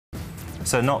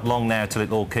So not long now till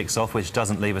it all kicks off, which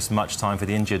doesn't leave us much time for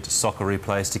the injured Socceroo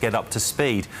players to get up to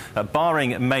speed.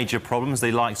 Barring major problems,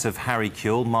 the likes of Harry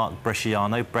Kewell, Mark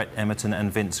Bresciano, Brett Emerton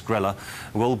and Vince Grella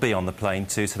will be on the plane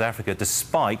to South Africa,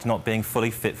 despite not being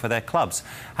fully fit for their clubs.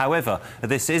 However,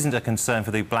 this isn't a concern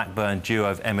for the Blackburn duo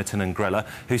of Emerton and Grella,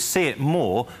 who see it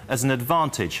more as an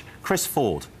advantage. Chris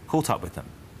Ford caught up with them.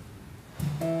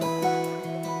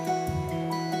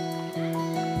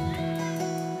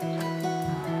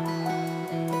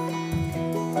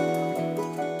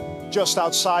 Just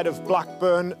outside of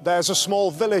Blackburn, there's a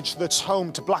small village that's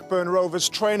home to Blackburn Rovers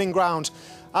training ground.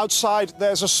 Outside,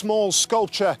 there's a small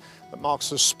sculpture that marks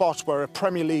the spot where a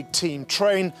Premier League team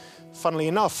train. Funnily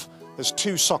enough, there's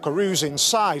two Socceroos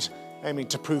inside, aiming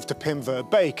to prove to Pim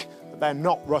Verbeek that they're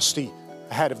not rusty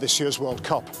ahead of this year's World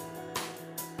Cup.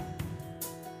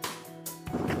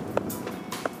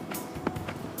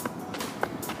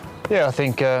 Yeah, I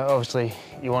think obviously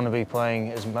you want to be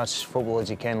playing as much football as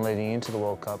you can leading into the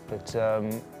World Cup, but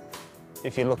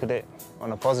if you look at it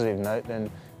on a positive note, then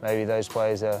maybe those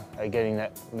players are getting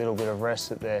that little bit of rest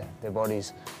that their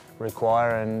bodies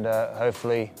require, and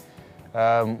hopefully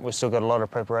we've still got a lot of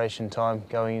preparation time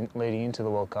leading into the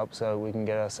World Cup, so we can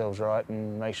get ourselves right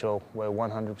and make sure we're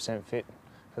 100% fit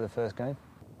for the first game.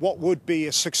 What would be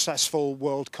a successful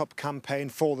World Cup campaign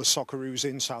for the Socceroos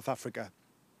in South Africa?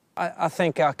 I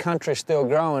think our country's still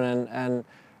growing, and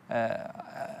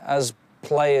as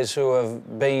players who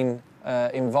have been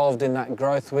involved in that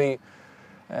growth, we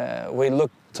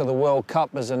look to the World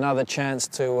Cup as another chance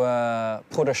to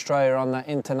put Australia on that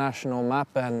international map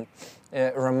and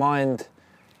remind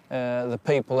the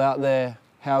people out there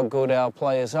how good our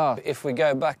players are. If we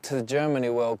go back to the Germany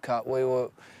World Cup,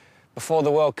 before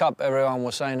the World Cup, everyone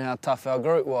was saying how tough our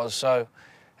group was. So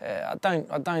I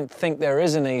don't think there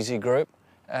is an easy group.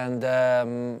 And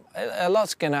a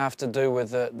lot's going to have to do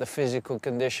with the physical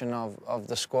condition of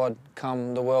the squad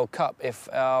come the World Cup. If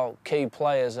our key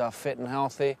players are fit and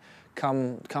healthy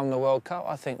come the World Cup,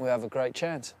 I think we have a great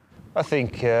chance. I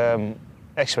think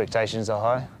expectations are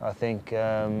high. I think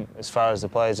as far as the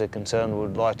players are concerned, we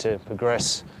would like to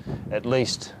progress at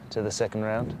least to the second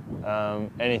round.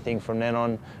 Anything from then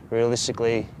on,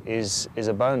 realistically, is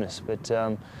a bonus. But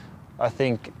I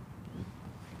think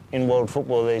in world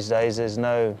football these days, there's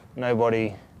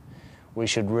nobody we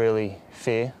should really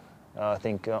fear. I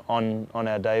think on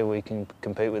our day we can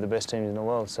compete with the best teams in the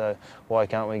world, so why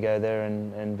can't we go there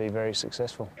and be very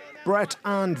successful? Brett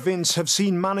and Vince have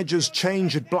seen managers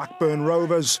change at Blackburn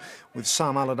Rovers, with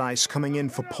Sam Allardyce coming in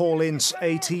for Paul Ince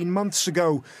 18 months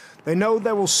ago. They know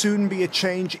there will soon be a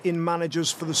change in managers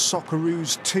for the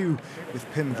Socceroos too, with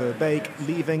Pim Verbeek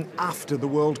leaving after the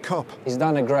World Cup. He's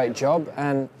done a great job,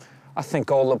 and I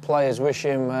think all the players wish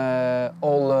him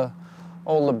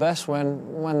all the best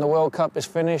when the World Cup is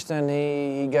finished and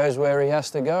he goes where he has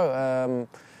to go.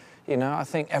 You know, I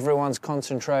think everyone's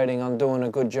concentrating on doing a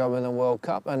good job in the World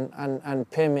Cup, and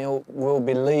Pim will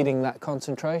be leading that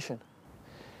concentration.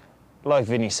 Like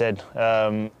Vinny said,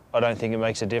 I don't think it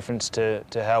makes a difference to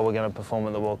how we're going to perform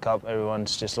at the World Cup.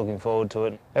 Everyone's just looking forward to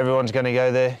it. Everyone's going to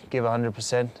go there, give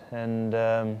 100% and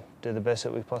do the best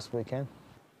that we possibly can.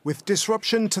 With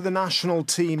disruption to the national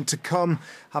team to come,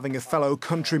 having a fellow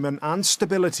countryman and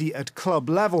stability at club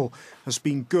level has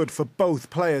been good for both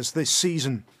players this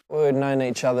season. We've known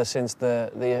each other since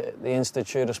the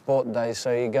Institute of Sport days,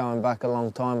 so you're going back a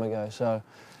long time ago. So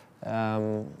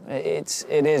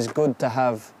it is good to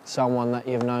have someone that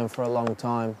you've known for a long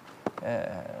time,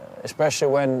 especially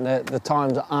when the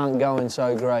times aren't going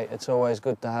so great. It's always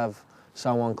good to have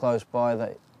someone close by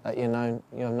that you've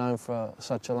known for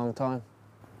such a long time.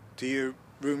 Do you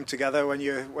room together when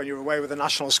you're away with the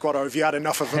national squad, or have you had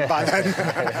enough of them by then?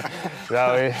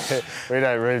 No, we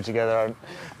don't room together.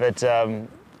 But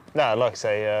no, like I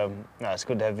say, no, it's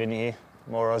good to have Vinny here.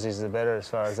 More Aussies the better, as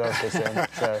far as I was concerned.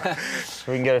 So if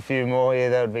we can get a few more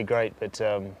here, that would be great. But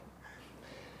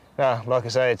no, like I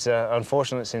say, it's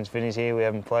unfortunate since Vinny's here we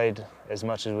haven't played as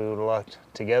much as we would have liked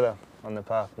together on the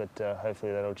park. But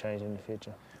hopefully that'll change in the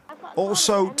future.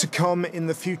 Also to come in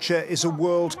the future is a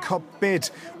World Cup bid,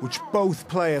 which both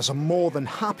players are more than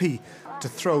happy to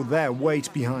throw their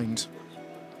weight behind.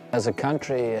 As a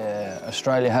country,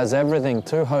 Australia has everything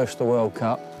to host the World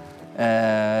Cup.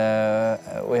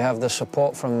 We have the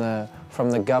support from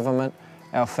the government.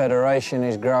 Our federation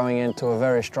is growing into a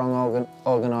very strong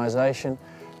organisation.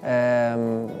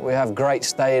 We have great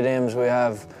stadiums, we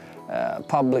have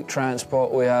public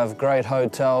transport, we have great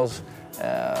hotels.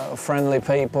 Friendly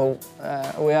people.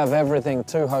 We have everything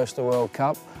to host the World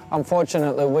Cup.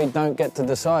 Unfortunately, we don't get to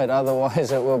decide,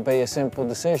 otherwise it will be a simple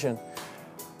decision.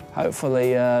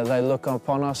 Hopefully they look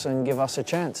upon us and give us a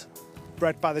chance.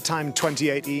 Brett, by the time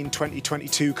 2018,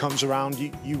 2022 comes around,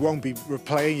 you won't be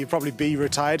playing, you'll probably be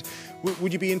retired.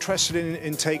 Would you be interested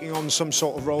in taking on some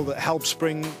sort of role that helps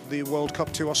bring the World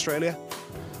Cup to Australia?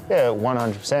 Yeah,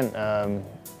 100%.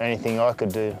 Anything I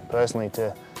could do personally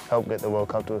to help get the World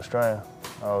Cup to Australia,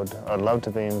 I'd love to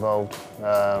be involved.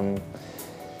 I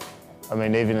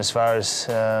mean, even as far as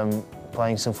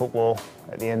playing some football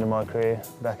at the end of my career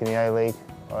back in the A-League,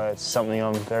 it's something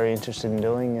I'm very interested in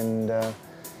doing, and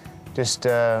just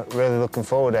really looking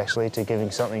forward actually to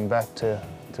giving something back to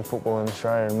football in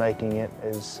Australia and making it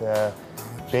as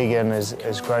big and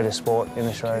as great a sport in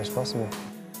Australia as possible.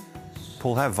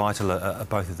 Paul, how vital are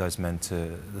both of those men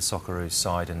to the Socceroos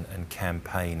side and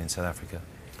campaign in South Africa?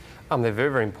 They're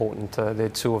very, very important. They're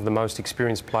two of the most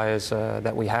experienced players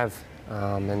that we have.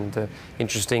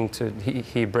 Interesting to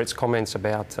hear Brett's comments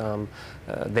about them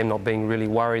not being really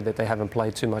worried that they haven't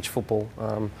played too much football.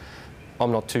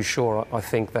 I'm not too sure. I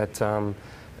think that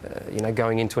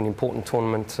going into an important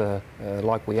tournament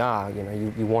like we are,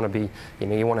 you want to be,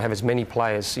 you want to have as many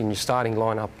players in your starting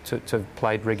lineup to have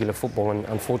played regular football, and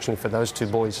unfortunately for those two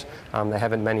boys, they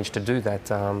haven't managed to do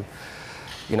that.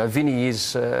 Vinnie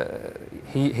is,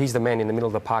 he's the man in the middle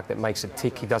of the park that makes it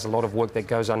tick. He does a lot of work that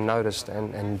goes unnoticed,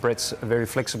 and Brett's a very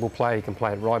flexible player. He can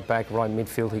play at right back, right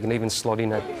midfield. He can even slot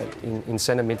in in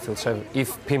centre midfield. So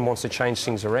if Pim wants to change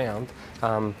things around,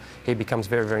 he becomes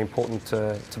very, very important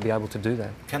to be able to do that.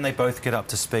 Can they both get up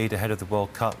to speed ahead of the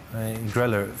World Cup?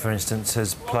 Grella, for instance,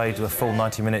 has played a full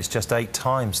 90 minutes just 8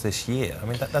 times this year. I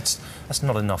mean, that's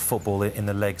not enough football in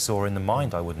the legs or in the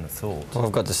mind, I wouldn't have thought. Well,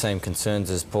 I've got the same concerns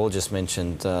as Paul just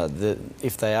mentioned.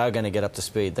 If they are going to get up to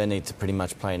speed, they need to pretty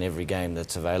much play in every game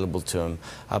that's available to them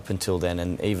up until then.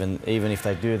 And even if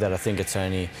they do that, I think it's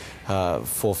only 4,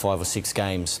 5 or 6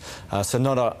 games. So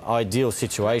not an ideal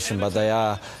situation, but they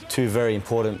are two very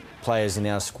important players in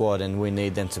our squad, and we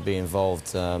need them to be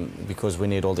involved because we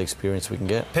need all the experience we can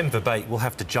get. Pim Verbeek will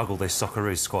have to juggle this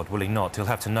Socceroos squad, will he not? He'll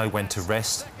have to know when to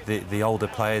rest the older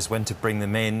players, when to bring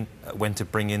them in, when to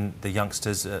bring in the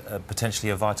youngsters at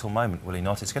potentially a vital moment, will he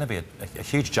not? It's going to be a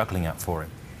huge juggling act for him.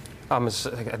 It's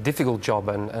a difficult job,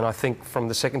 and I think from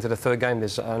the second to the third game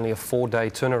there's only a 4-day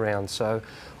turnaround, so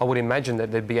I would imagine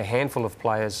that there'd be a handful of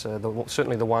players,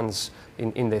 certainly the ones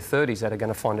in their 30s, that are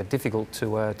going to find it difficult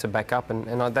to back up,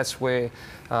 and that's where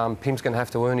Pim's going to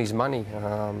have to earn his money.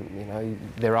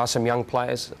 There are some young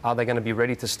players. Are they going to be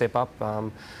ready to step up?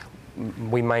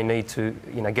 We may need to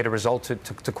get a result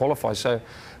to qualify. So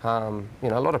a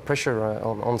lot of pressure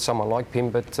on someone like Pim,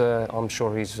 but I'm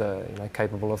sure he's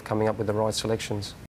capable of coming up with the right selections.